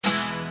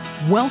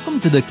Welcome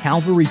to the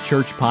Calvary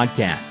Church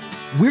podcast.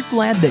 We're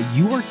glad that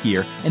you are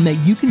here and that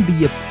you can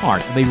be a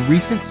part of a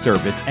recent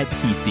service at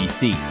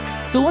TCC.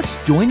 So let's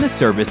join the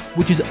service,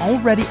 which is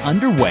already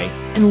underway,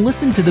 and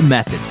listen to the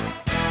message.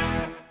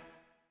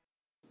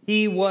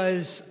 He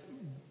was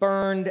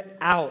burned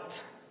out,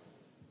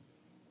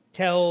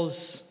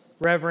 tells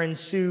Reverend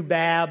Sue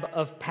Babb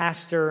of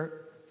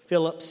Pastor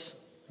Phillips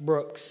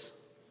Brooks.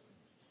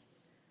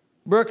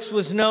 Brooks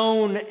was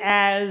known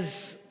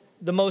as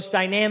the most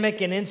dynamic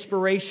and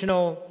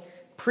inspirational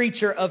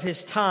preacher of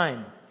his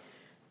time,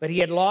 but he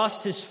had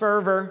lost his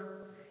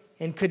fervor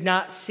and could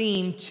not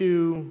seem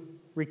to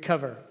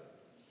recover.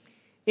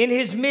 In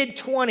his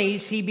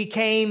mid-20s, he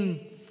became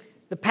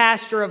the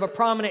pastor of a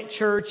prominent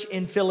church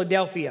in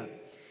Philadelphia.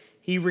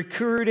 He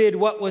recruited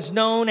what was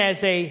known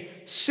as a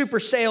super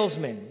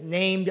salesman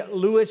named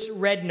Louis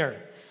Redner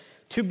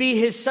to be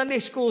his Sunday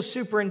school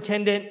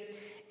superintendent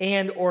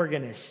and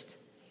organist.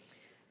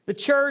 The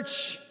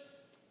church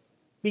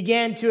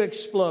began to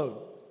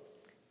explode.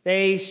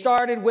 They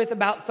started with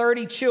about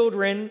 30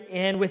 children,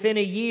 and within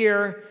a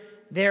year,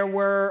 there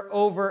were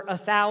over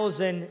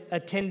 1,000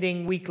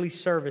 attending weekly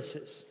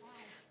services.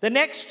 The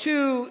next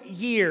 2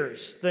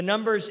 years, the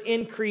numbers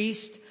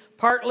increased,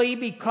 partly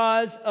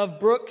because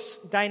of Brooks'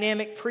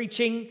 dynamic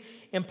preaching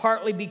and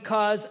partly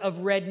because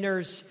of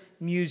Redner's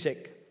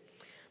music.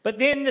 But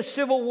then the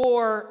Civil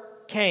War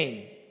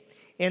came,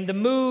 and the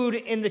mood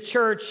in the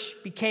church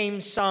became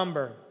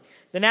somber.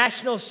 The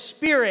national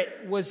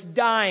spirit was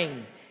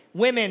dying.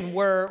 Women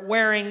were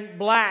wearing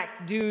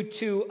black due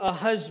to a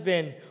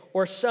husband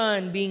or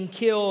son being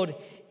killed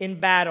in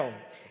battle.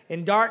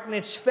 And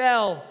darkness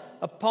fell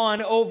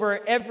upon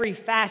over every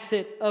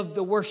facet of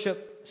the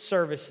worship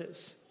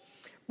services.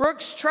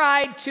 Brooks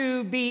tried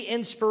to be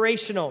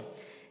inspirational,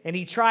 and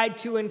he tried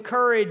to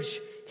encourage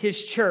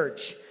his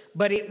church,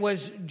 but it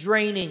was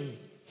draining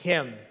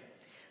him.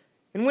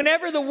 And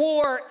whenever the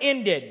war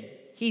ended,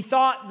 he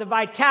thought the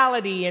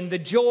vitality and the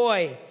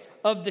joy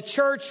of the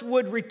church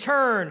would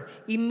return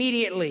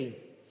immediately,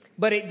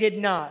 but it did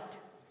not.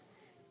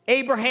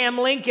 Abraham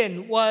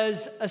Lincoln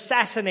was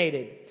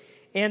assassinated,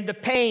 and the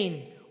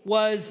pain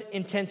was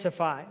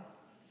intensified.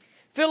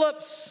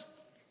 Phillips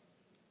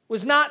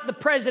was not the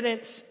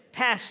president's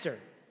pastor,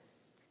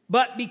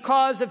 but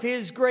because of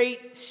his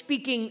great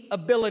speaking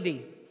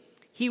ability,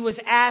 he was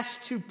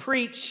asked to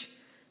preach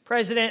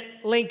President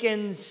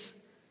Lincoln's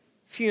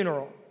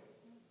funeral.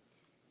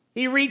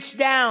 He reached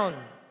down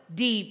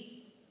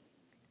deep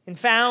and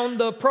found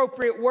the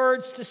appropriate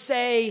words to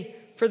say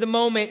for the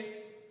moment.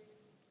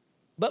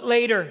 But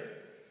later,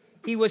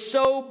 he was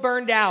so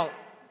burned out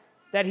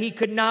that he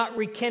could not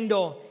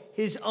rekindle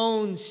his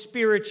own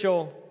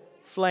spiritual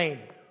flame.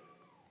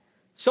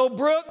 So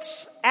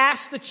Brooks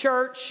asked the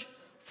church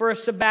for a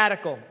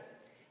sabbatical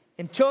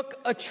and took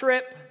a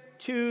trip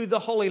to the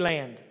Holy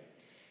Land.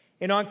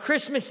 And on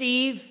Christmas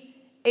Eve,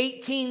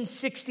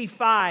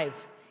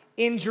 1865,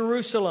 in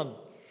Jerusalem,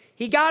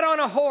 he got on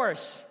a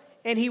horse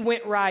and he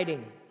went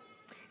riding.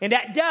 And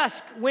at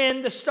dusk,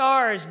 when the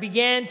stars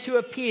began to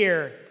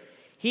appear,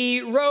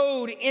 he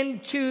rode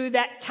into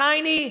that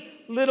tiny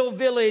little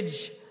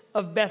village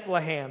of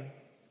Bethlehem.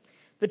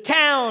 The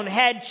town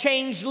had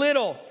changed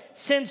little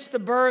since the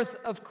birth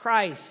of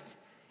Christ,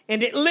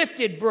 and it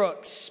lifted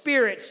Brooks'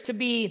 spirits to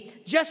be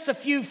just a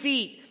few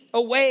feet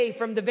away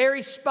from the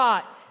very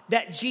spot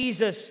that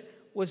Jesus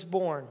was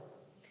born.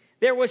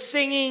 There was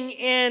singing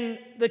in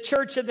the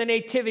Church of the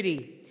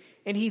Nativity,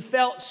 and he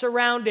felt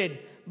surrounded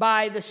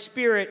by the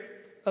Spirit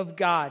of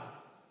God.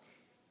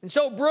 And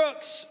so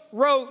Brooks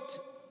wrote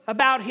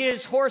about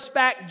his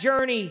horseback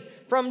journey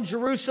from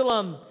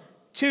Jerusalem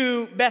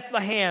to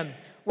Bethlehem,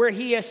 where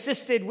he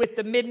assisted with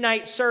the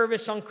midnight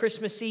service on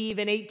Christmas Eve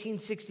in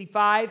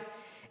 1865.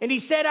 And he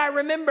said, "I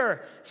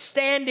remember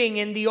standing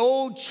in the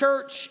old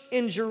church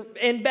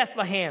in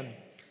Bethlehem,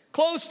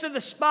 close to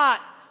the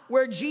spot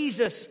where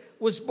Jesus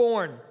was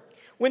born,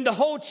 when the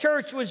whole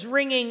church was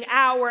ringing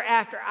hour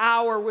after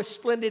hour with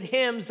splendid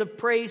hymns of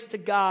praise to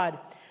God.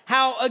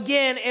 How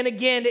again and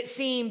again it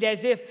seemed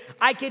as if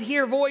I could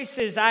hear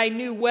voices I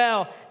knew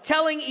well,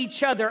 telling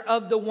each other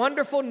of the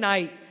wonderful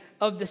night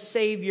of the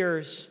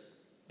Savior's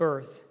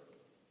birth."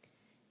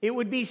 It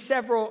would be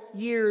several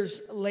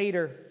years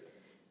later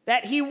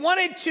that he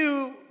wanted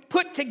to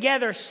put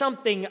together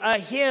something, a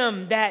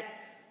hymn that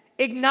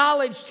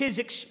acknowledged his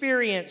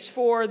experience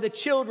for the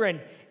children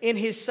in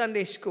his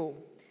Sunday school.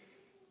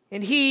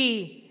 And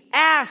he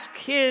asked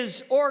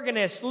his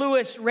organist,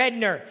 Louis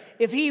Redner,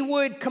 if he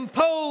would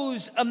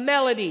compose a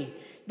melody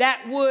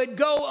that would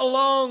go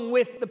along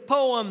with the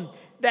poem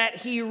that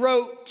he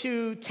wrote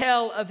to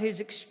tell of his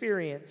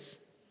experience.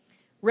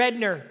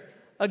 Redner,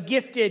 a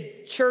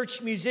gifted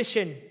church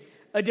musician,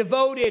 a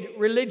devoted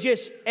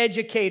religious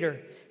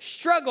educator,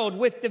 struggled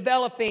with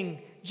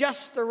developing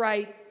just the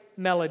right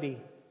melody.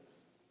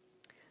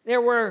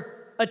 There were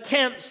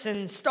attempts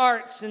and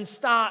starts and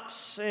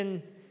stops,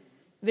 and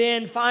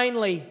then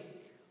finally,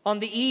 on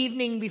the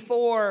evening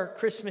before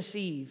Christmas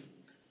Eve,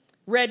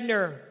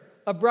 Redner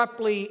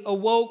abruptly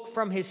awoke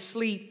from his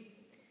sleep.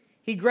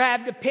 He he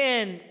grabbed a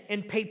pen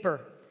and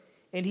paper,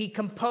 and he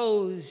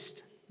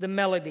composed the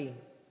melody.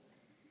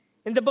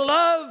 And the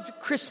beloved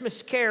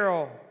Christmas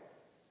carol,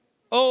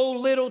 "O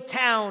Little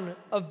Town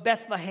of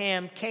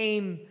Bethlehem,"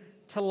 came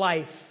to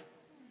life.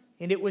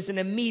 And it was an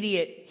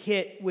immediate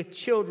hit with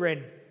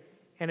children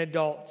and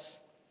adults.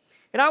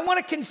 And I want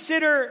to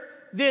consider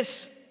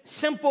this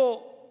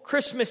simple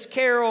Christmas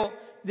carol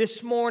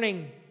this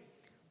morning,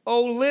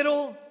 "O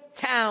Little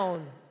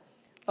Town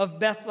of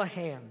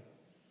Bethlehem."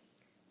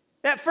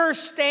 That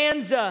first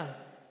stanza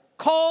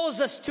calls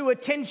us to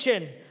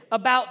attention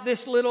about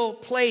this little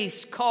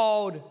place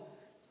called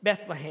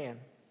Bethlehem.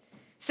 It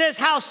says,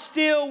 "How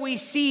still we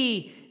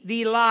see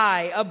thee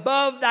lie.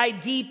 Above thy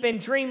deep and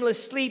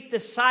dreamless sleep the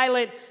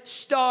silent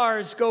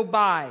stars go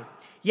by.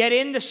 Yet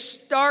in the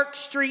dark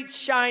streets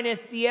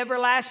shineth the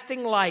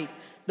everlasting light.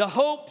 The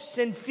hopes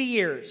and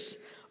fears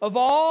of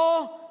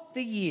all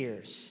the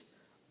years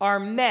are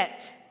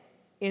met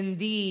in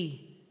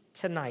thee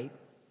tonight."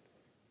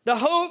 The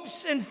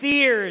hopes and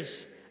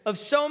fears of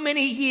so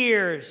many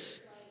years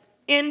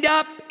end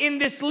up in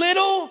this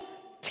little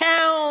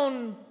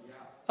town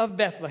of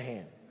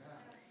Bethlehem.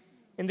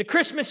 And the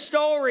Christmas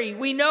story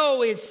we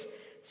know is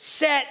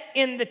set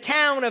in the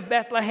town of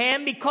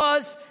Bethlehem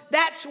because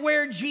that's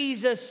where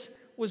Jesus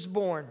was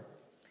born.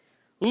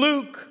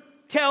 Luke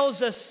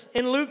tells us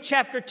in Luke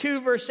chapter 2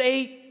 verse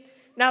 8,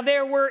 "Now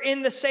there were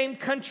in the same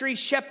country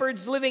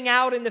shepherds living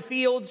out in the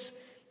fields,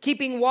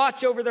 keeping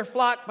watch over their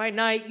flock by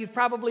night." You've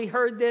probably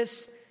heard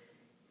this.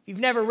 If you've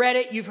never read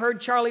it, you've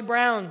heard Charlie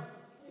Brown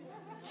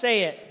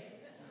say it.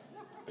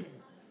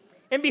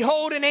 "And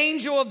behold, an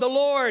angel of the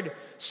Lord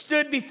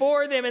stood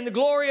before them, and the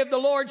glory of the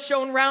Lord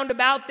shone round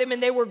about them,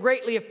 and they were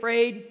greatly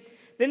afraid.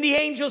 Then the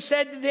angel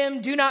said to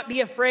them, 'Do not be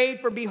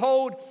afraid, for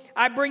behold,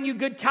 I bring you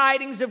good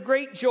tidings of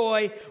great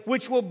joy,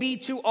 which will be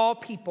to all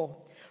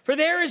people. For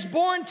there is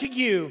born to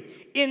you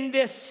in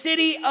this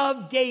city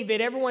of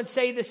David,'" everyone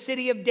say the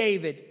city of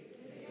David,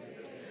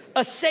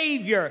 "a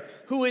Savior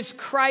who is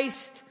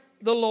Christ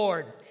the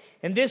Lord.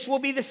 And this will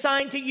be the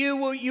sign to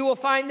you. You will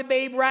find the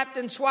babe wrapped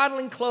in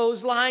swaddling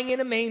clothes, lying in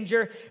a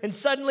manger." And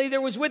suddenly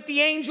there was with the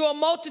angel a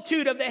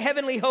multitude of the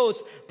heavenly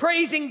hosts,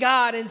 praising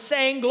God and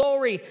saying,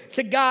 "Glory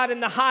to God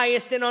in the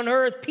highest, and on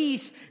earth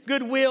peace,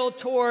 goodwill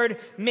toward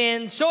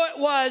men." So it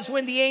was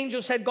when the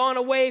angels had gone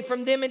away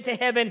from them into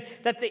heaven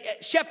that the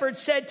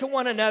shepherds said to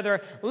one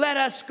another, "Let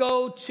us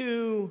go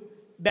to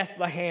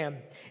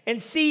Bethlehem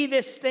and see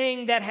this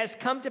thing that has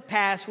come to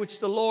pass, which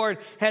the Lord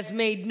has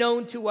made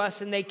known to us."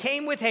 And they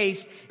came with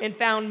haste and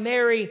found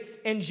Mary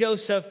and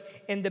Joseph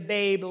and the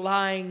babe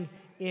lying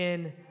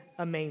in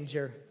a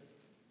manger.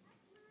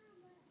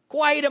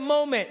 Quite a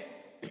moment.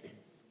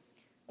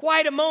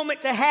 Quite a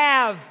moment to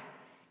have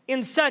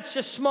in such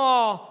a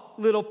small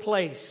little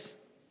place.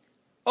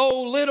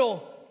 Oh,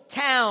 little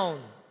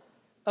town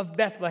of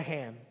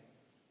Bethlehem.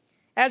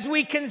 As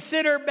we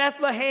consider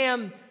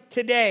Bethlehem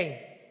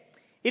today,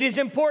 it is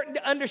important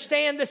to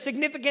understand the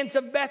significance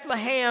of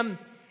Bethlehem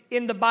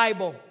in the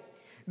Bible.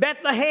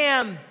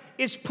 Bethlehem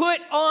is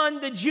put on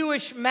the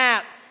Jewish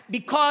map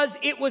because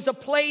it was a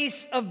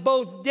place of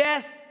both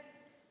death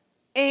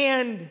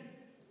and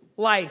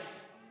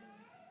life.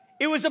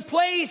 It was a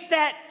place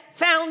that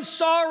found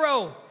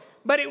sorrow,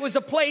 but it was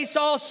a place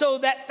also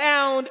that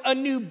found a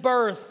new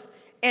birth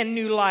and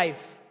new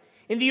life.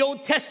 In the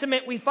Old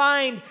Testament, we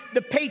find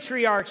the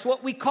patriarchs,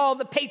 what we call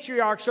the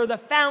patriarchs or the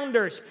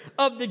founders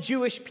of the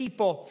Jewish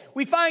people.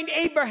 We find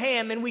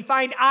Abraham and we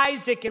find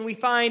Isaac and we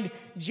find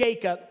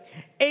Jacob.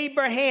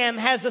 Abraham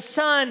has a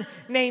son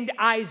named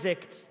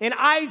Isaac, and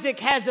Isaac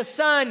has a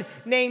son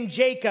named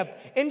Jacob.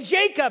 And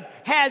Jacob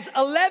has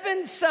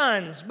 11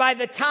 sons by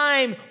the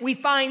time we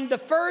find the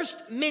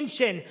first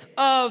mention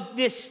of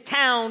this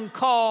town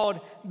called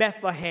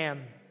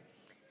Bethlehem.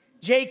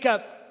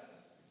 Jacob,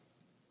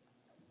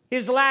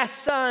 his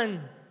last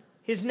son,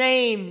 his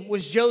name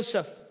was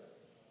Joseph.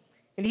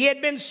 And he had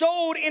been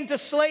sold into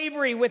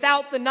slavery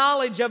without the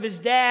knowledge of his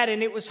dad,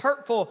 and it was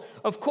hurtful,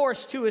 of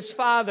course, to his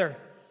father.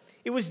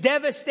 It was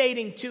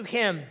devastating to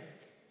him.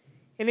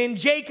 And in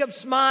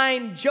Jacob's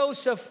mind,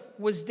 Joseph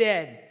was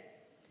dead.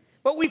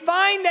 But we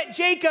find that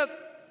Jacob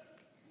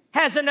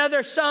has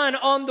another son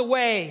on the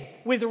way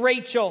with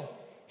Rachel,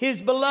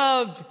 his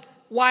beloved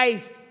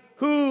wife,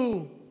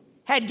 who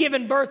had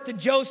given birth to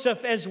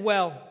Joseph as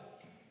well.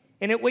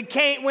 And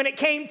when it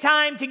came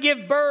time to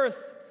give birth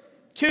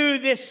to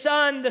this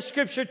son, the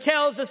scripture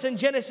tells us in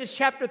Genesis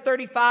chapter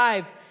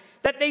 35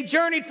 that they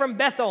journeyed from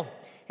Bethel.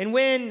 And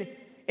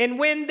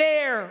when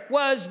there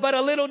was but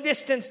a little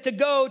distance to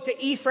go to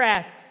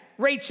Ephrath,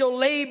 Rachel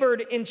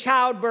labored in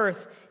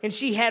childbirth, and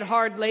she had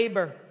hard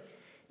labor.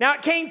 Now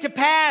it came to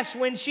pass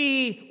when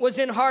she was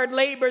in hard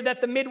labor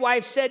that the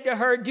midwife said to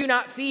her, "Do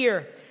not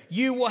fear,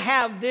 you will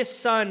have this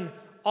son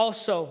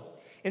also."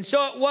 And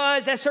so it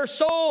was, as her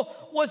soul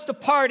was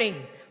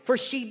departing, for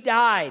she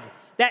died,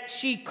 that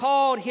she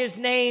called his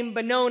name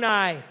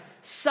Benoni,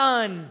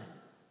 son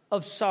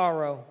of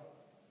sorrow.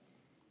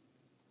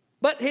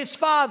 But his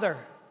father,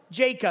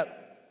 Jacob,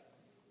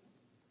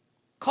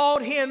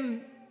 called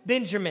him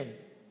Benjamin,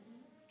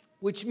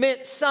 which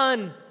meant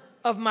son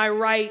of my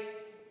right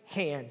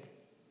hand.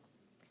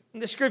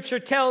 And the scripture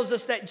tells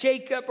us that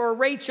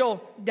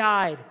Rachel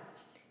died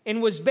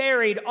and was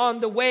buried on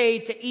the way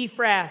to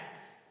Ephrath,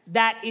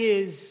 that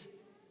is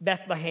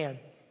Bethlehem.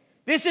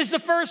 This is the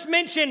first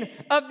mention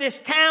of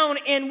this town,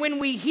 and when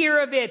we hear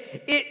of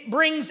it, it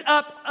brings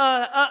up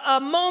a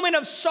moment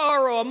of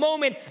sorrow, a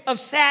moment of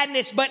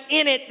sadness, but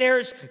in it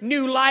there's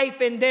new life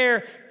and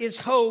there is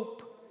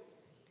hope.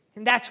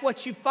 And that's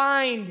what you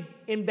find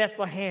in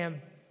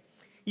Bethlehem.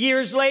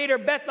 Years later,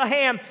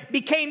 Bethlehem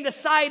became the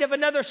site of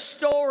another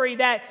story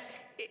that,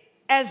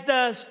 as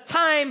the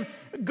time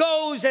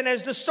goes and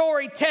as the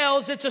story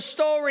tells, it's a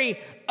story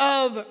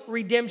of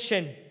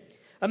redemption.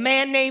 A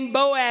man named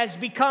Boaz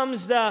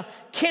becomes the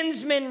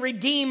kinsman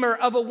redeemer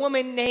of a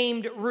woman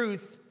named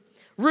Ruth.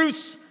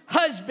 Ruth's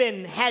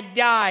husband had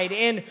died,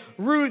 and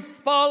Ruth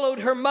followed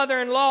her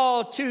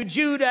mother-in-law to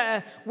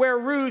Judah, where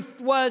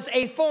Ruth was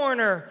a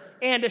foreigner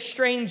and a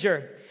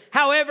stranger.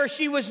 However,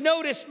 she was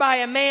noticed by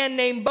a man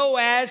named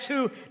Boaz,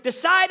 who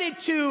decided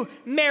to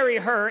marry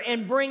her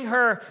and bring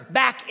her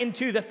back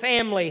into the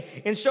family.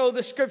 And so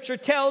the scripture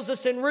tells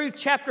us in Ruth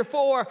chapter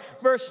 4,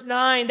 verse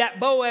 9, that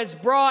Boaz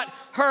brought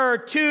her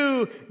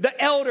to the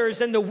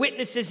elders and the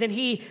witnesses, and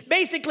he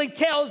basically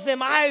tells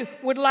them, I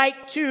would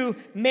like to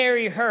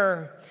marry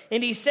her.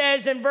 And he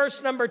says in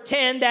verse number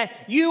 10 that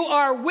you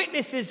are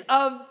witnesses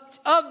of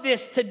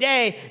this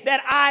today,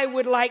 that I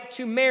would like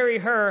to marry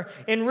her.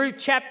 In Ruth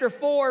chapter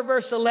 4,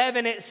 verse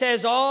 11, it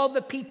says, all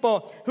the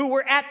people who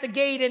were at the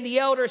gate and the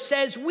elder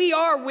says, we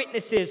are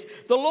witnesses.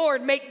 The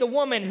Lord make the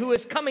woman who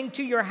is coming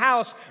to your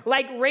house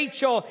like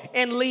Rachel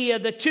and Leah,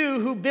 the two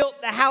who built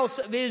the house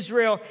of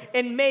Israel.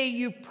 And may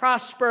you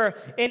prosper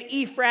in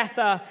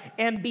Ephrathah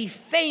and be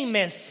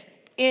famous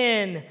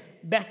in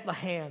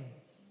Bethlehem.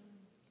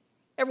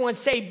 Everyone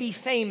say, be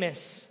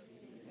famous.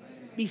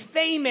 Be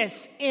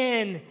famous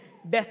in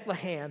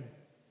Bethlehem.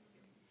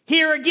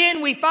 Here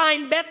again, we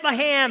find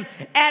Bethlehem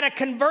at a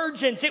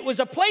convergence. It was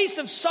a place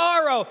of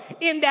sorrow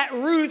in that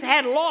Ruth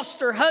had lost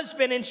her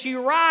husband and she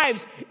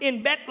arrives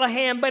in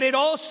Bethlehem, but it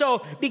also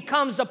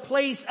becomes a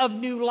place of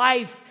new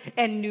life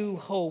and new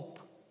hope.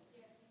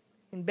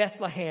 In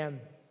Bethlehem,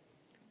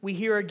 we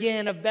hear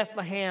again of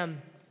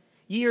Bethlehem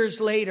years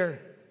later.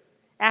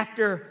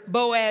 After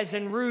Boaz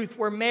and Ruth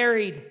were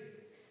married,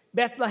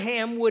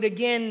 Bethlehem would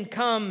again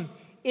come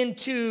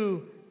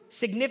into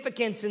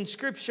significance in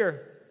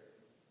Scripture.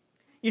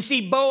 You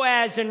see,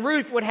 Boaz and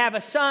Ruth would have a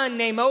son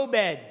named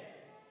Obed.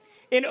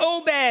 And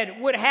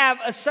Obed would have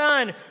a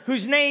son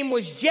whose name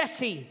was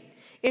Jesse.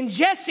 And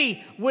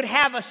Jesse would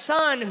have a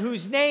son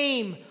whose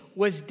name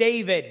was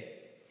David.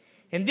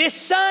 And this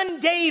son,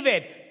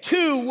 David,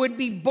 too, would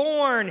be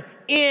born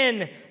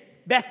in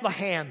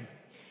Bethlehem.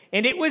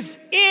 And it was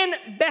in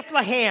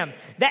Bethlehem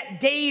that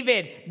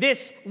David,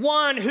 this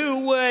one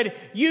who would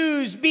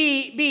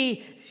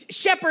be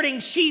shepherding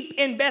sheep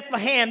in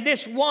Bethlehem,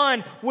 this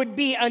one would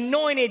be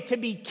anointed to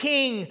be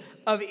king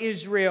of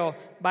Israel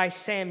by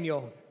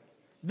Samuel.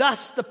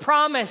 Thus, the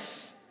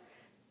promise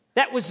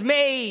that was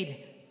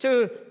made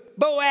to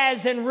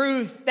Boaz and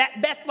Ruth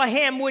that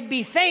Bethlehem would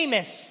be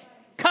famous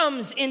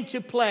comes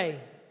into play.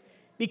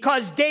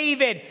 Because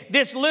David,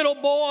 this little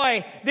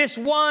boy, this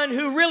one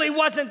who really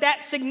wasn't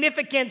that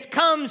significant,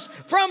 comes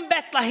from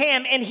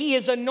Bethlehem and he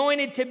is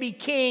anointed to be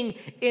king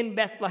in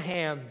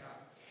Bethlehem.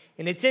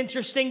 And it's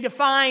interesting to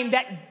find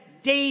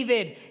that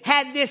David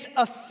had this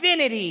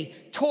affinity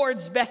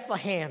towards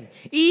Bethlehem.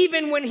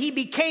 Even when he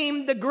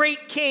became the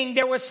great king,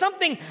 there was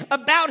something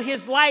about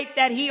his life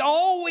that he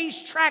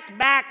always tracked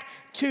back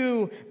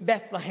to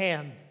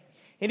Bethlehem.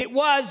 And it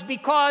was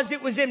because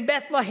it was in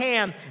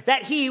Bethlehem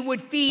that he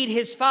would feed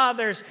his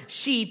father's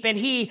sheep. And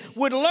he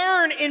would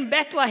learn in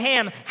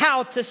Bethlehem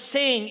how to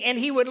sing. And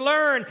he would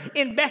learn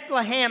in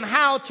Bethlehem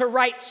how to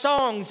write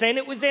songs. And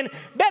it was in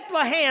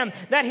Bethlehem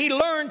that he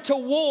learned to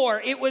war.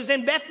 It was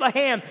in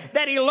Bethlehem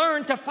that he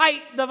learned to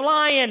fight the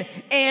lion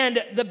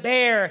and the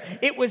bear.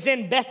 It was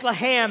in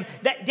Bethlehem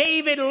that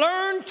David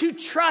learned to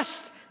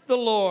trust the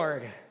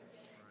Lord.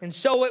 And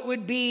so it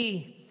would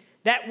be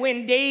that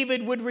when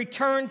David would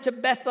return to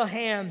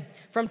Bethlehem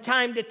from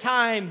time to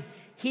time,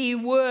 he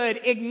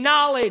would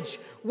acknowledge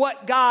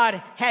what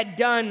God had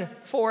done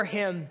for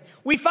him.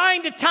 We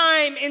find a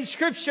time in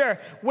Scripture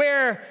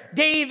where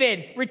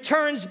David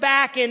returns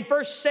back in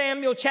 1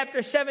 Samuel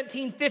chapter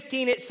 17,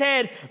 15. It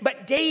said,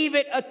 but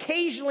David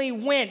occasionally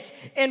went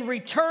and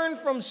returned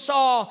from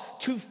Saul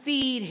to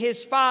feed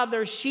his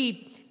father's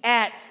sheep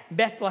at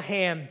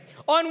Bethlehem.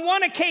 On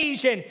one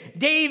occasion,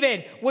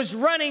 David was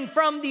running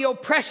from the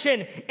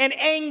oppression and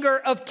anger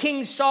of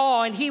King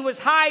Saul, and he was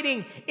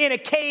hiding in a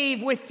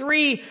cave with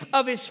 3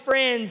 of his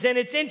friends. And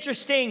it's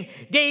interesting,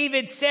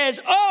 David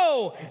says,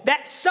 oh,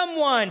 that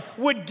someone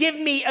would give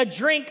me a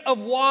drink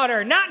of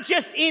water, not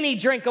just any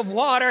drink of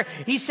water.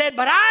 He said,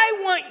 but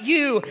I want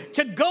you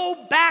to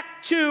go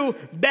back to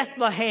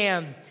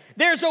Bethlehem.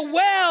 There's a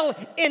well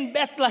in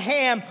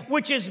Bethlehem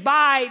which is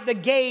by the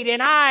gate,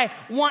 and I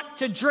want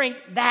to drink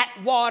that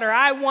water.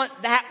 I want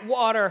that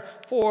water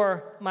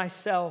for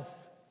myself.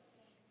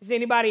 Does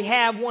anybody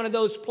have one of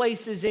those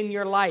places in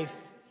your life?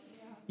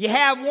 You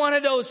have one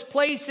of those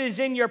places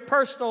in your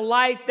personal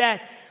life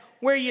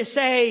where you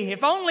say,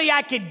 if only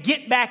I could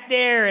get back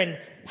there and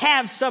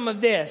have some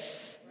of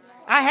this.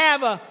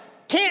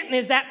 Canton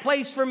is that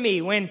place for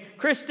me when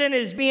Kristen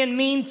is being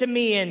mean to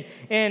me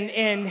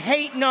and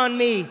hating on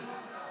me.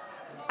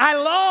 I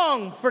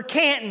long for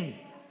Canton.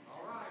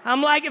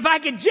 I'm like, if I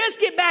could just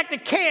get back to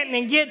Canton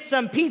and get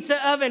some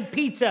pizza oven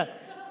pizza.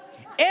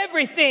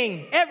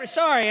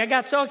 Sorry, I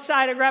got so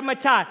excited, I grabbed my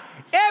tie.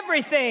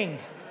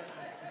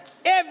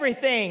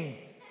 Everything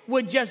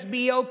would just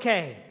be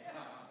okay.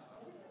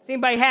 Does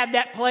anybody have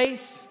that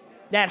place?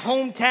 That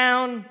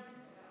hometown?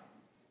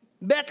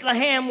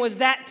 Bethlehem was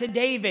that to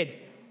David.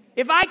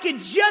 If I could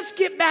just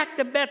get back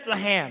to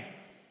Bethlehem,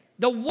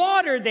 the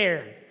water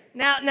there.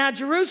 Now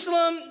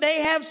Jerusalem,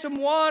 they have some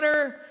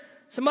water,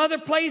 some other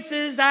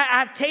places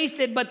I've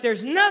tasted, but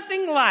there's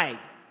nothing like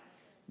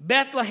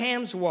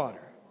Bethlehem's water.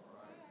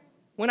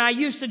 When I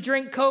used to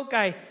drink Coke,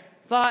 I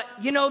thought,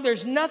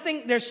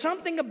 there's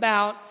something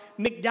about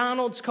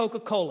McDonald's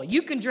Coca-Cola.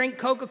 You can drink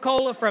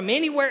Coca-Cola from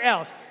anywhere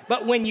else,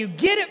 but when you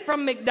get it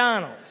from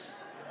McDonald's,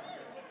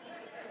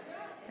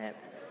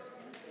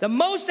 the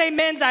most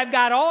amens I've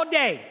got all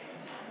day,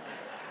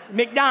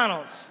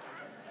 McDonald's.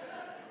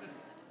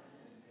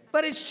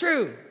 But it's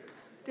true.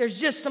 There's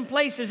just some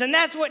places, and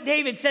that's what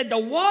David said. The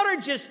water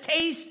just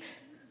tastes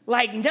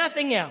like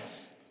nothing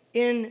else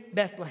in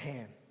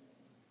Bethlehem.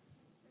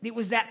 It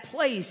was that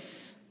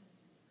place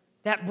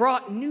that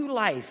brought new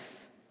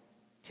life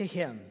to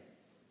him.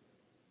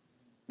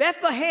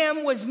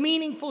 Bethlehem was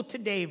meaningful to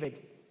David,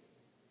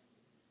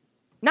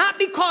 not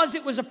because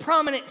it was a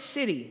prominent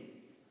city.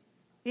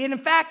 In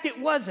fact, it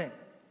wasn't.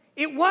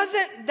 It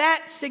wasn't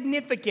that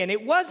significant.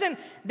 It wasn't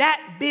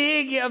that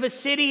big of a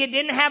city. It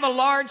didn't have a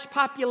large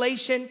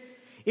population.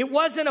 It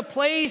wasn't a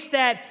place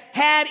that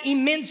had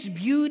immense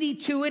beauty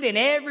to it and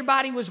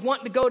everybody was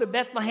wanting to go to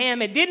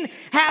Bethlehem. It didn't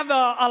have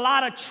a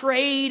lot of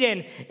trade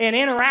and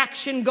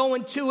interaction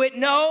going to it.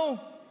 No,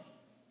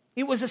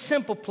 it was a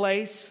simple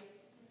place.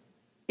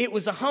 It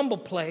was a humble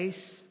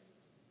place.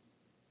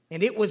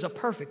 And it was a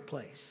perfect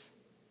place.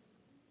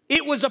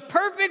 It was a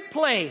perfect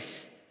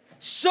place.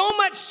 So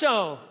much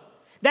so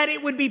that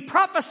it would be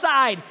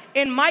prophesied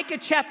in Micah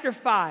chapter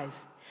 5.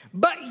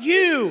 But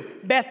you,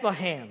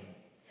 Bethlehem,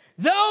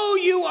 though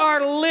you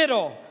are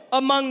little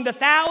among the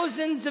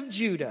thousands of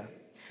Judah,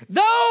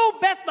 though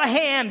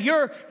Bethlehem,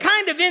 you're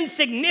kind of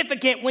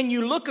insignificant when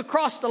you look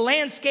across the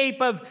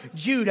landscape of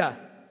Judah,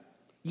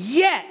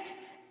 yet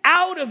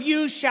out of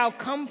you shall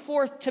come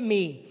forth to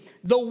me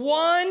the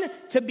one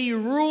to be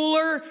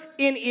ruler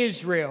in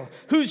Israel,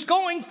 whose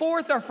going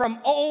forth are from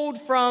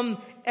old,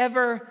 from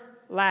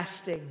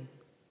everlasting.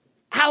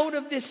 Out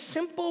of this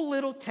simple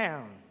little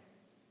town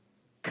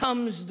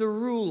comes the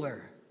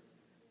ruler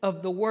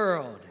of the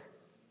world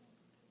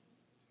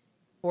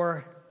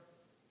for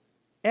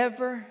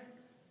ever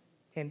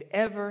and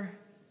ever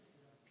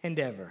and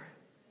ever.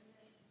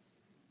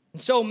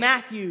 And so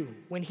Matthew,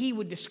 when he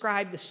would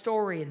describe the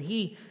story and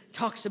he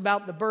talks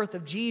about the birth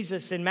of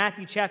Jesus in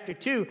Matthew chapter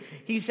 2,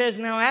 he says,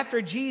 now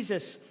after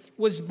Jesus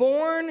was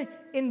born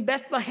in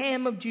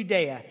Bethlehem of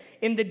Judea,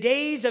 in the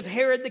days of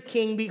Herod the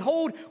king,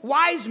 behold,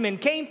 wise men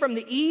came from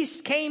the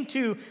east, came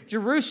to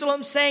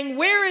Jerusalem, saying,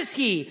 where is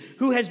he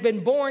who has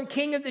been born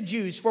King of the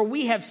Jews? For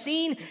we have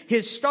seen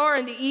his star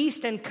in the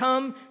east and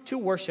come to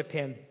worship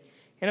him.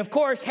 And of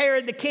course,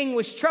 Herod the king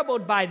was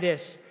troubled by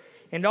this,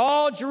 and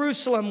all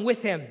Jerusalem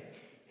with him.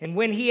 And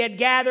when he had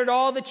gathered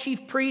all the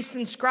chief priests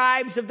and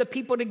scribes of the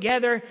people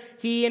together,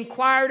 he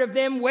inquired of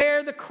them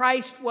where the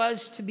Christ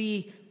was to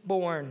be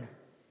born.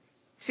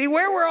 See,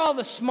 where were all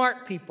the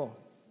smart people?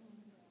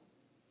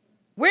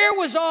 Where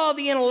was all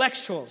the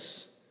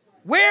intellectuals?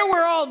 Where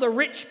were all the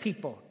rich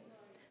people?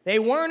 They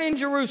weren't in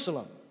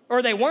Jerusalem,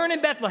 or they weren't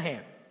in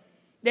Bethlehem.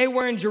 They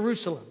were in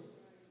Jerusalem.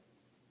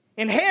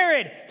 And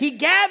Herod, he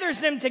gathers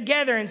them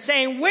together and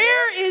saying,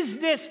 where is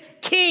this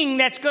king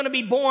that's going to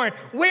be born?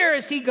 Where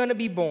is he going to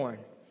be born?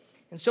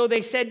 And so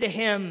they said to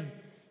him,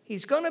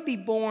 he's going to be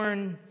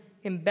born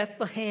in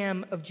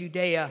Bethlehem of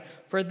Judea,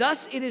 for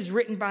thus it is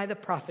written by the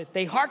prophet.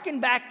 They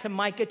hearken back to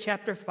Micah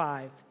chapter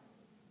 5.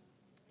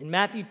 In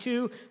Matthew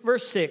 2,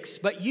 verse 6,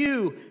 but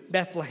you,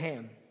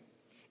 Bethlehem,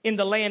 in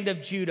the land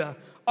of Judah,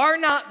 are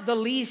not the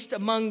least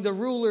among the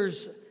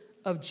rulers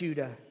of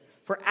Judah.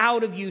 For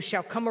out of you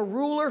shall come a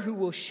ruler who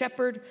will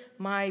shepherd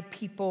my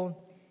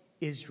people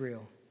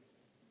Israel.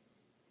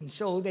 And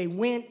so they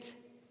went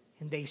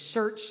and they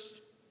searched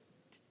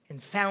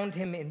and found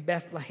him in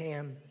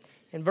Bethlehem.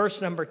 In verse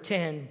number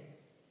 10,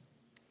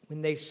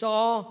 when they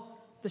saw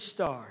the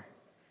star,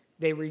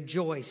 they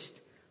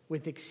rejoiced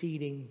with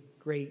exceeding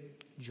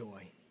great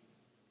joy.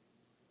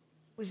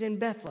 It was in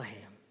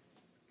Bethlehem.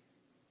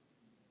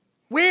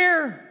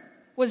 Where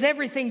was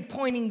everything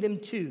pointing them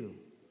to?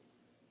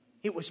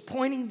 It was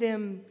pointing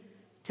them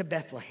to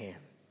Bethlehem.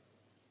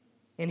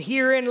 And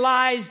herein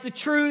lies the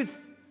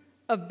truth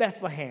of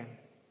Bethlehem.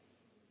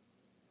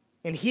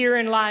 And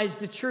herein lies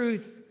the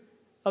truth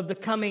of the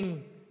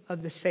coming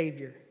of the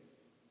Savior.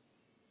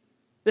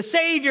 The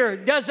Savior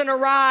doesn't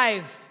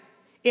arrive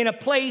in a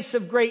place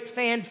of great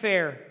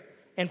fanfare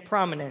and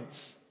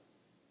prominence.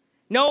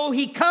 No,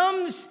 he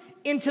comes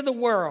into the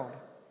world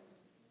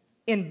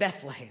in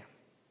Bethlehem,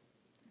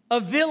 a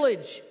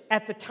village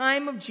at the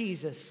time of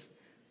Jesus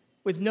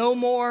with no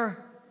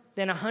more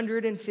than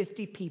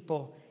 150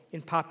 people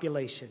in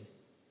population.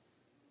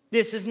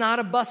 This is not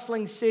a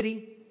bustling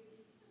city.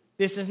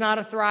 This is not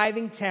a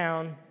thriving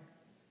town.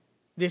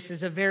 This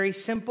is a very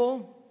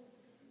simple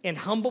and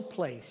humble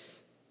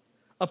place.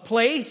 A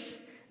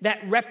place that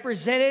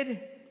represented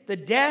the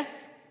death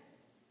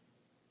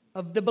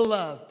of the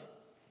beloved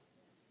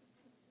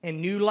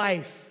and new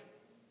life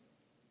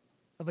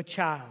of a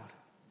child.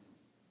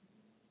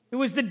 It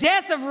was the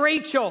death of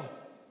Rachel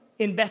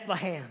in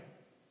Bethlehem,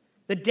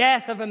 the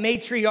death of a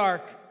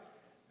matriarch,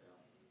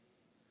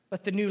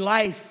 but the new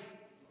life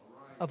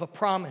of a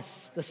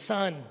promise, the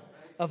son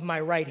of my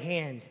right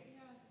hand.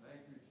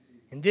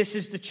 And this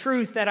is the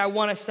truth that I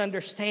want us to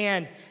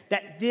understand,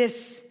 that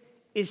this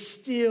is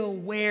still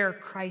where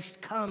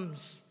Christ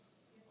comes.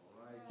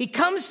 He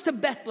comes to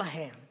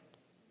Bethlehem.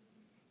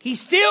 He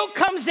still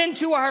comes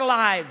into our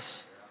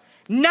lives,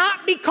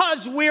 not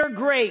because we're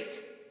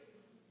great.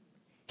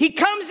 He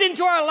comes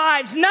into our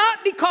lives not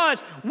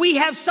because we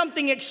have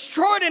something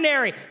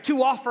extraordinary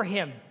to offer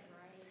him.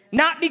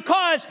 Not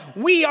because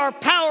we are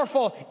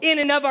powerful in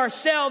and of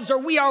ourselves, or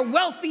we are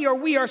wealthy, or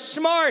we are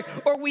smart,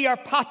 or we are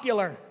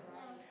popular.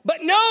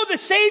 But no, the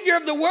Savior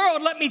of the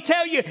world, let me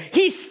tell you,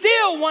 he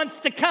still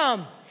wants to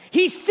come.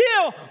 He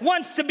still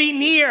wants to be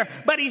near,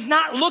 but he's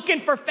not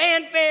looking for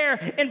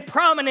fanfare and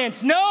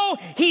prominence. No,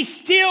 he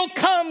still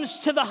comes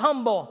to the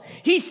humble.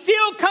 He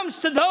still comes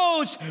to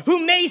those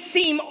who may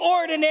seem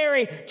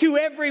ordinary to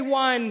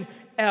everyone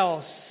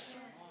else.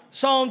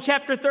 Psalm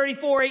chapter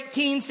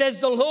 34:18 says,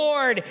 "The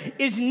Lord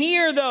is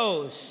near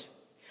those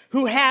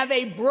who have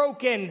a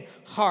broken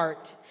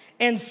heart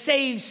and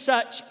saves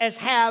such as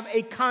have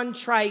a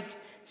contrite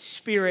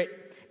spirit."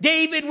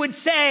 David would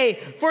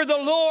say, "For the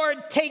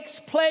Lord takes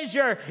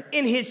pleasure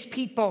in his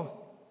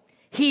people.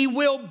 He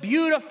will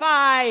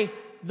beautify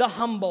the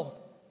humble."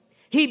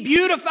 He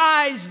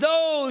beautifies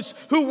those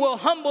who will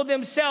humble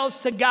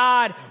themselves to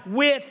God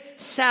with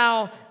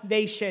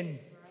salvation.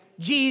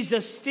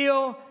 Jesus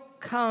still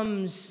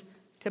comes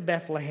to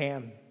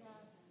Bethlehem.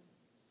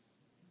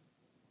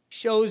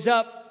 Shows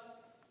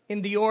up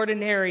in the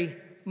ordinary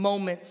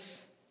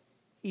moments.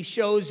 He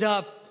shows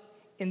up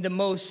in the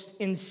most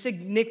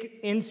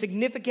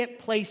insignificant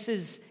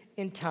places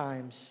and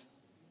times.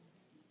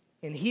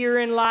 And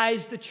herein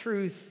lies the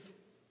truth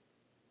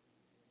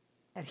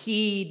that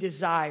he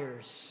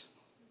desires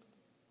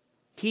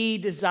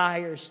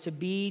to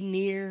be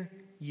near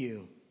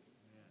you.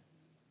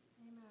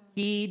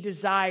 He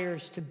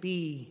desires to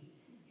be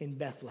in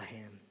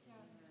Bethlehem.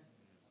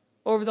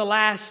 Over the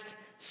last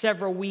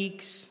several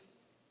weeks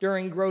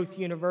during Growth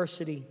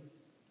University,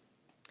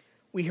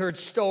 we heard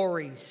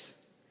stories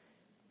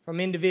from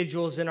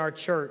individuals in our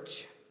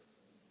church.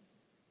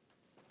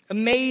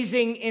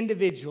 Amazing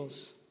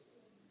individuals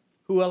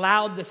who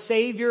allowed the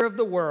Savior of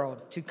the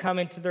world to come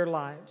into their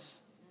lives.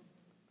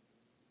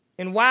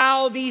 And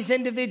while these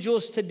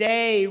individuals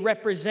today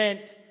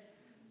represent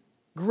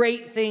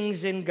great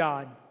things in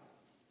God,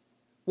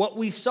 what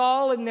we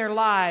saw in their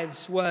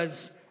lives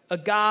was a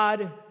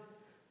God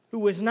who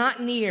was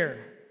not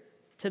near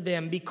to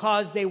them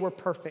because they were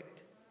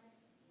perfect.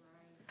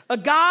 A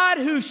God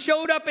who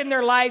showed up in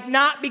their life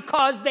not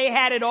because they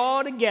had it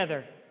all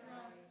together.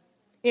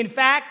 In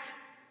fact,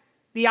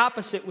 the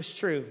opposite was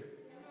true.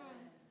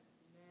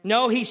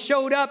 No, he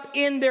showed up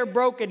in their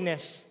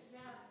brokenness.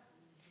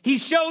 He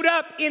showed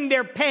up in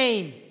their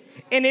pain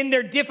and in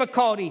their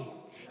difficulty.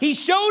 He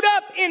showed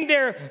up in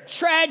their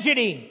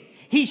tragedy.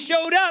 He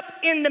showed up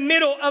in the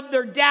middle of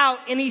their doubt,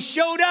 and he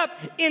showed up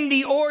in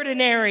the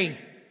ordinary.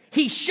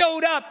 He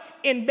showed up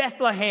in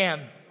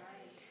Bethlehem.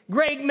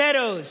 Greg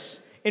Meadows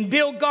and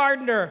Bill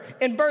Gardner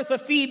and Bertha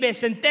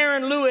Phoebus and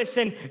Theron Lewis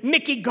and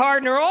Mickey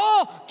Gardner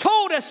all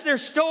told us their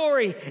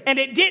story. And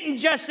it didn't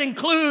just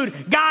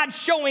include God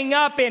showing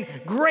up in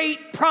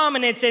great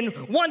prominence.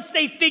 And once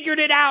they figured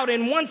it out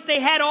and once they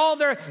had all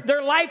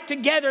their life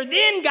together,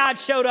 then God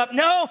showed up.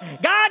 No,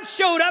 God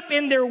showed up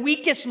in their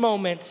weakest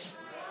moments.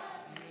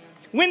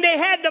 When they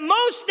had the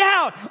most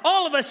doubt,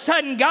 all of a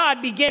sudden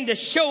God began to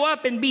show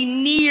up and be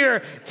near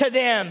to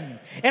them.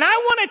 And I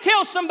want to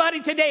tell somebody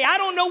today, I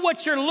don't know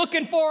what you're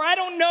looking for. I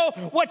don't know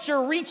what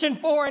you're reaching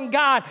for in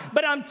God.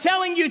 But I'm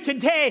telling you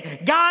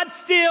today, God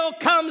still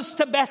comes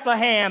to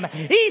Bethlehem.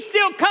 He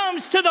still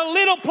comes to the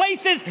little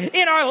places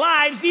in our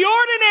lives, the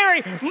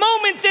ordinary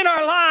moments in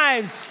our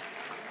lives.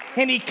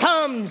 And he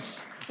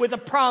comes with a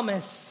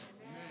promise.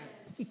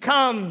 He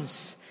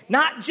comes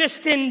not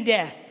just in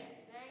death.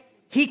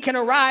 He can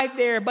arrive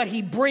there, but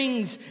he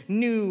brings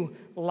new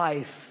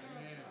life.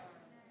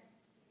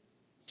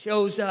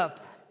 Shows up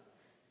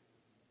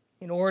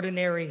in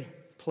ordinary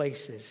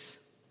places.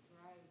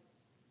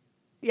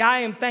 See, I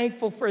am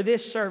thankful for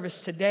this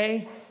service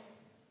today.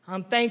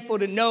 I'm thankful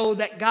to know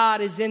that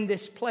God is in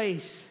this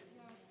place.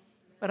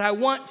 But I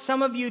want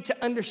some of you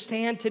to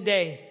understand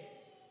today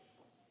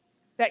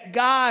that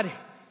God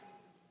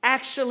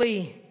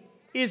actually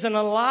is in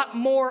a lot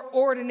more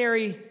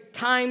ordinary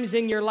times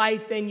in your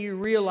life than you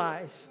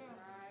realize.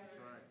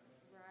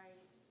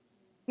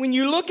 When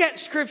you look at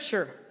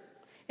Scripture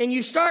and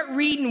you start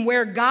reading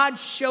where God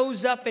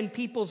shows up in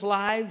people's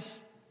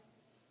lives,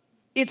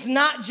 it's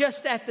not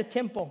just at the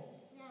temple.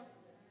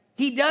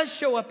 He does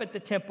show up at the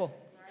temple.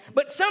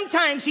 But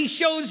sometimes He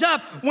shows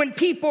up when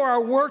people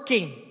are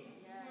working.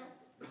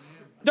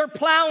 They're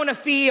plowing a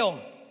field.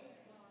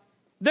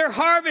 They're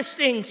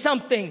harvesting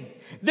something.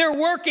 They're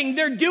working.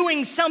 They're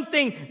doing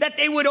something that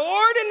they would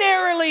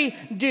ordinarily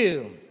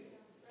do.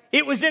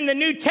 It was in the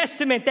New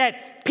Testament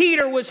that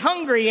Peter was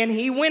hungry and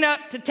he went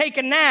up to take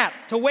a nap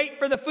to wait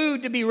for the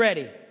food to be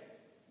ready.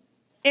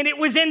 And it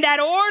was in that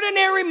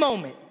ordinary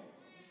moment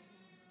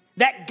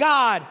that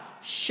God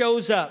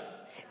shows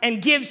up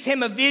and gives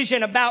him a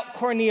vision about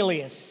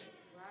Cornelius.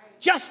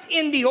 Just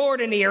in the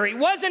ordinary. It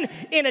wasn't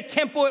in a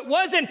temple. It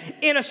wasn't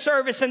in a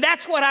service. And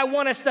that's what I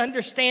want us to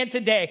understand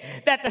today.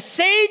 That the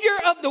Savior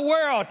of the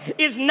world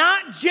is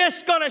not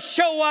just going to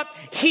show up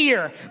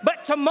here.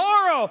 But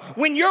tomorrow,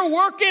 when you're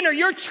working or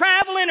you're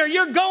traveling or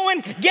you're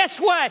going,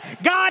 guess what?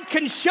 God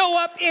can show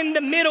up in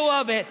the middle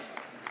of it.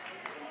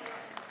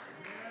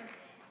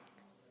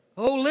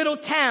 Oh, little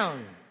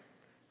town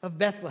of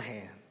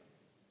Bethlehem.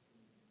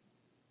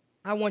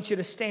 I want you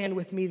to stand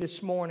with me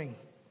this morning.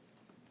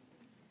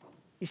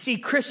 You see,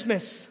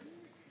 Christmas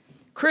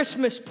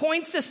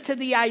points us to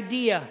the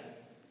idea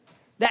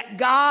that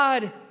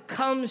God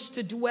comes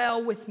to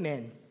dwell with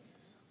men.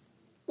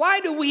 Why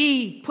do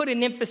we put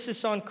an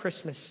emphasis on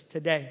Christmas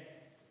today?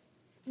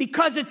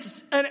 Because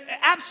it's an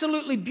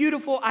absolutely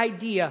beautiful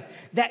idea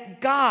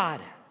that God,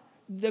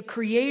 the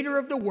creator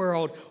of the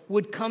world,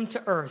 would come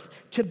to earth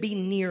to be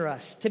near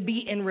us, to be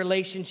in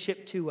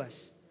relationship to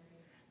us.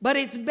 But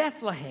it's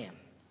Bethlehem.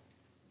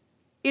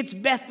 It's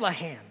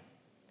Bethlehem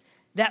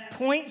that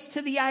points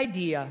to the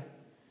idea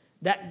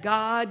that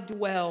God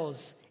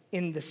dwells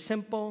in the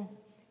simple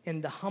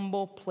and the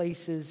humble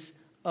places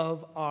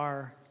of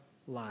our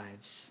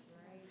lives.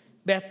 Right.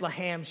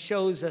 Bethlehem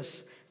shows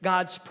us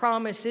God's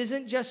promise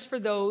isn't just for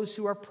those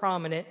who are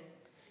prominent.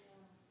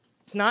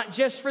 It's not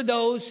just for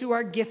those who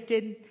are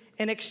gifted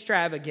and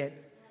extravagant.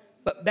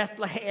 But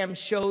Bethlehem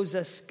shows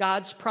us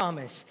God's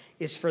promise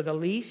is for the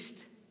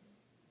least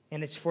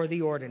and it's for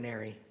the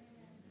ordinary.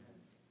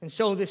 And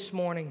so this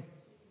morning,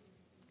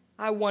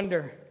 I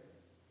wonder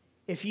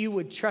if you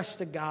would trust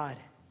a God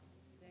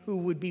who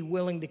would be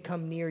willing to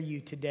come near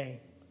you today.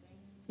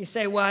 You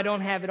say, well, I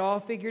don't have it all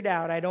figured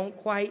out. I don't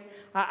quite.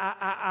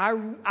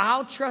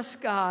 I'll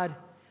trust God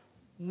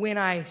when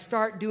I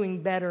start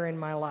doing better in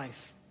my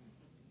life.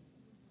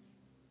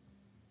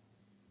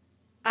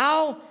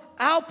 I'll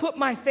put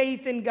my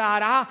faith in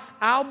God.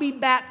 I'll be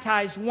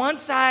baptized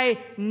once I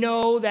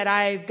know that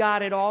I've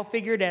got it all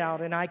figured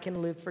out and I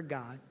can live for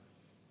God.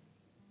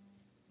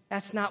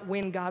 That's not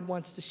when God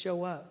wants to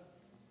show up.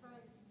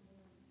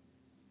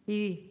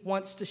 He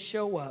wants to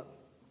show up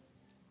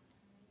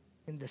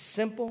in the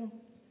simple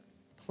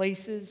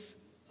places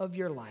of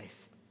your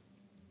life.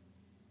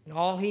 And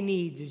all He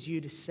needs is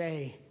you to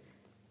say,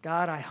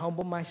 God, I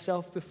humble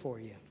myself before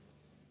you.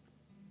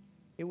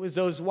 It was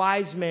those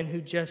wise men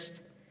who just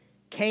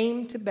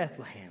came to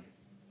Bethlehem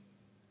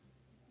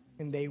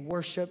and they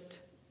worshiped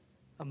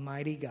a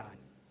mighty God.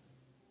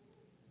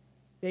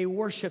 They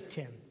worshiped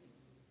Him.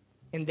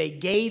 And they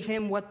gave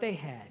Him what they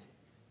had.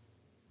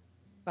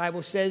 The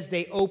Bible says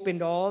they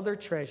opened all their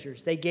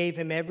treasures. They gave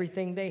Him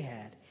everything they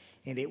had.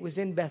 And it was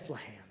in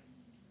Bethlehem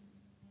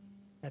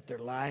that their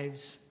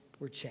lives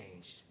were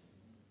changed.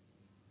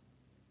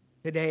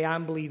 Today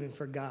I'm believing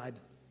for God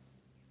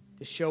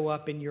to show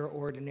up in your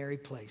ordinary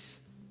place.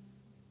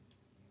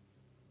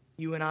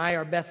 You and I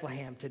are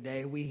Bethlehem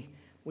today. We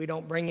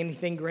don't bring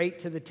anything great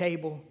to the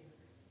table.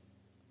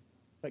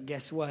 But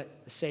guess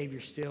what? The Savior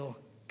still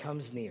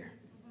comes near.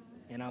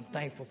 And I'm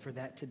thankful for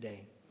that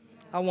today.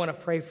 I want to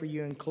pray for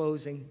you in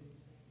closing.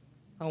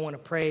 I want to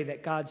pray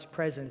that God's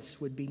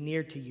presence would be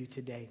near to you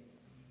today.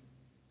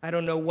 I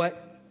don't know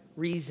what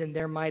reason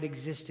there might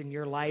exist in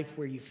your life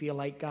where you feel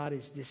like God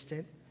is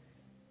distant.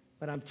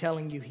 But I'm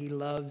telling you, He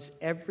loves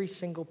every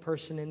single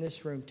person in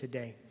this room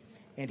today.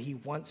 And He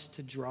wants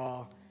to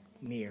draw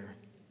near.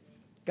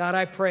 God,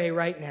 I pray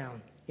right now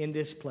in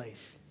this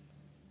place.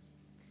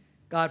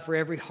 God, for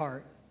every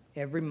heart,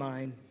 every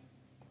mind.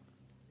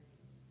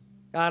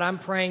 God, I'm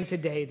praying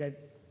today that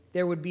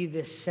there would be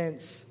this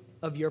sense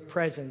of your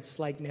presence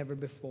like never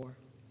before.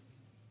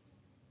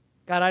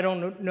 God, I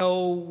don't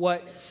know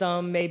what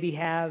some maybe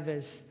have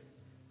as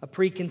a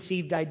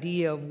preconceived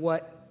idea of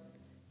what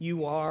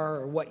you are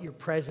or what your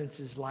presence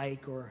is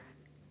like or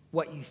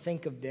what you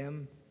think of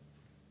them.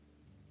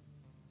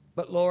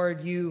 But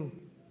Lord, you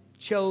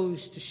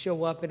chose to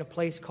show up in a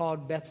place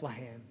called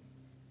Bethlehem,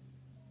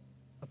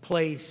 a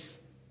place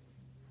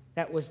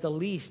that was the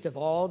least of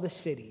all the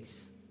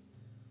cities.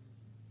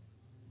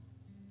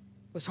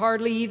 Was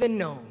hardly even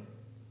known.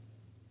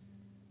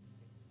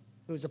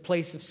 It was a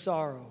place of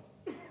sorrow.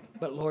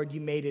 But Lord,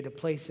 you made it a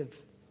place of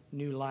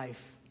new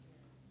life.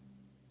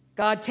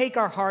 God, take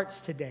our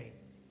hearts today.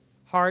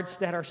 hearts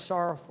that are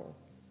sorrowful,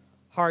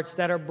 hearts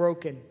that are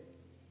broken.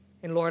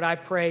 And Lord, I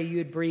pray you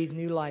would breathe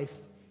new life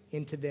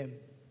into them.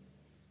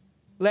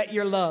 Let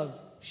your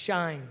love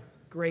shine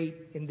great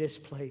in this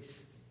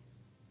place.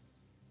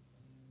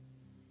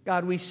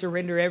 God, we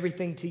surrender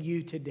everything to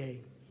you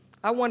today.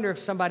 I wonder if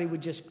somebody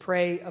would just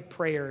pray a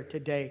prayer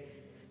today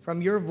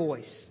from your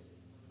voice.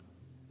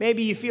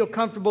 Maybe you feel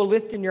comfortable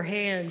lifting your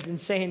hands and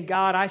saying,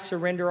 God, I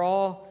surrender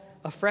all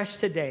afresh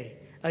today,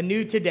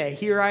 anew today.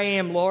 Here I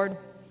am, Lord.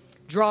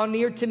 Draw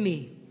near to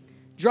me.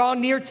 Draw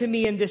near to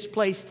me in this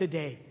place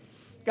today.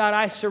 God,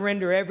 I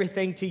surrender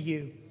everything to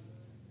you.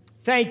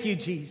 Thank you,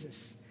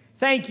 Jesus.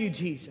 Thank you,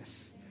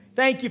 Jesus.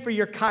 Thank you for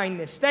your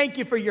kindness. Thank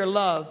you for your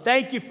love.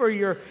 Thank you for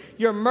your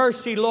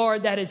mercy,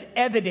 Lord, that is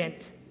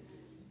evident.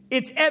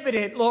 It's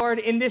evident, Lord,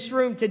 in this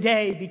room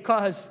today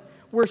because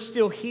we're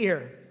still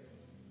here.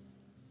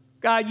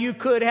 God, you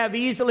could have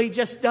easily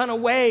just done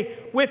away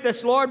with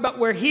us, Lord, but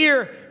we're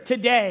here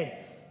today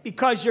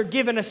because you're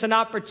giving us an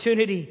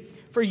opportunity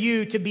for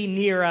you to be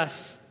near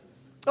us.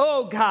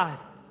 Oh, God,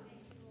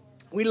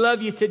 we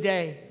love you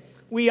today.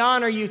 We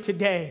honor you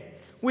today.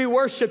 We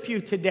worship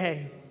you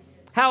today.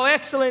 How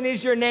excellent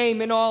is your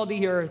name in all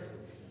the earth.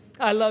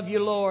 I love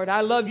you, Lord. I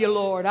love you,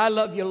 Lord. I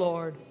love you,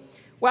 Lord.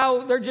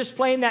 While they're just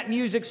playing that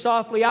music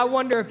softly, I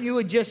wonder if you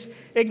would just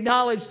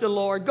acknowledge the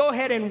Lord. Go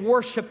ahead and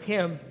worship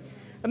him.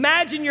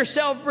 Imagine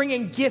yourself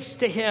bringing gifts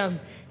to him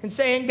and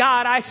saying,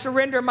 God, I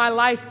surrender my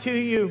life to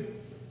you.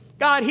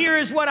 God, here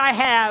is what I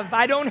have.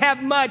 I don't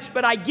have much,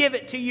 but I give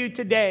it to you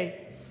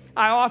today.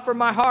 I offer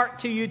my heart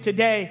to you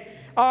today.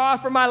 I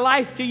offer my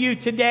life to you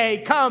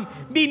today. Come,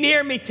 be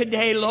near me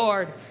today,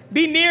 Lord.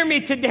 Be near me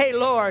today,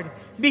 Lord.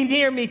 Be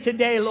near me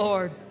today,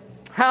 Lord.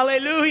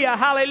 Hallelujah,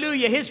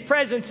 hallelujah. His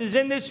presence is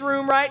in this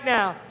room right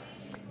now.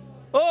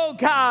 Oh,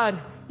 God,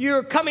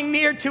 you're coming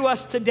near to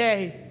us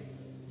today.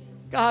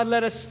 God,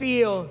 let us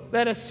feel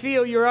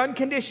your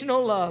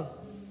unconditional love.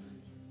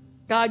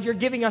 God, you're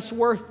giving us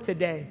worth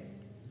today.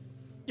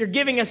 You're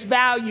giving us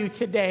value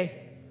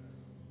today.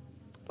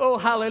 Oh,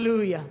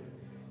 hallelujah,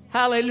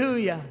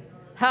 hallelujah,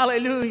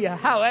 hallelujah.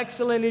 How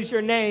excellent is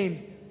your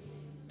name.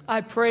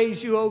 I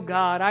praise you, oh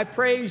God. I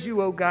praise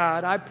you, oh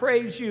God. I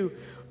praise you,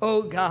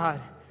 oh God.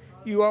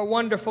 You are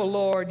wonderful,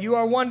 Lord. You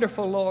are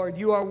wonderful, Lord.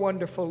 You are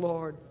wonderful,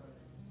 Lord.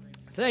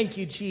 Thank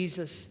you,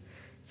 Jesus.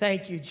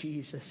 Thank you,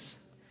 Jesus.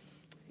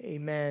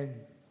 Amen.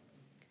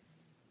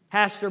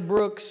 Pastor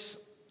Brooks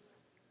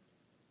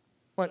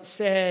once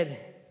said,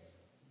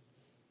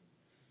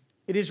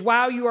 it is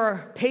while you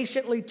are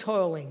patiently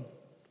toiling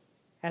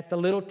at the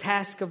little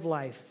task of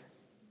life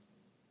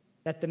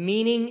that the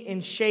meaning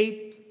and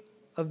shape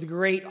of the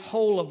great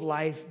whole of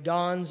life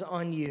dawns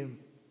on you.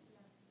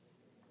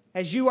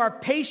 As you are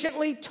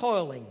patiently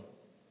toiling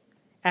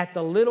at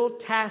the little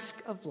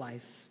task of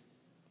life,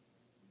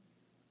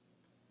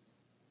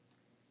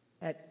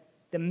 that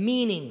the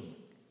meaning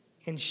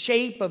and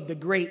shape of the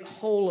great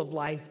whole of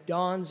life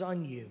dawns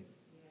on you.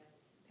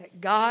 That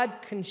God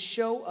can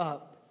show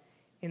up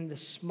in the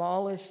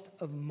smallest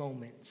of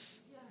moments.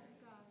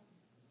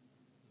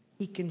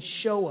 He can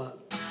show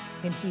up,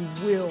 and he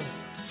will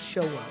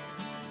show up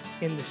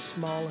in the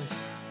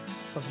smallest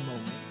of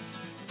moments.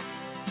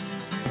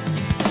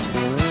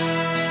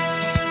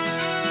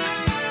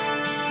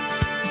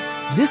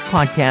 This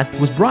podcast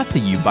was brought to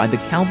you by the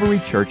Calvary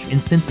Church in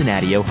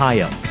Cincinnati,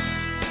 Ohio.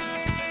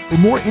 For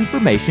more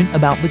information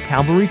about the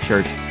Calvary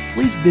Church,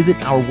 please visit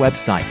our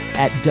website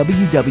at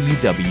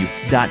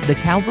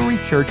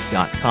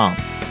www.thecalvarychurch.com.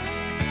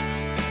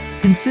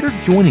 Consider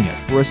joining us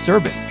for a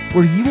service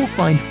where you will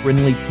find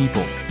friendly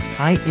people,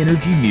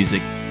 high-energy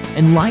music,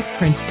 and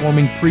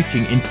life-transforming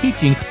preaching and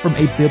teaching from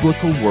a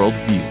biblical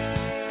worldview.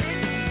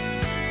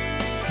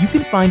 You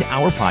can find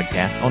our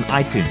podcast on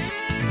iTunes,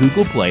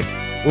 Google Play,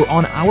 or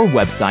on our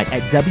website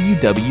at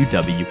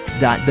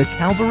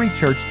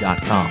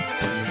www.thecalvarychurch.com.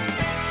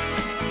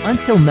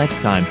 Until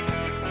next time,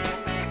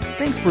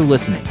 thanks for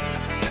listening.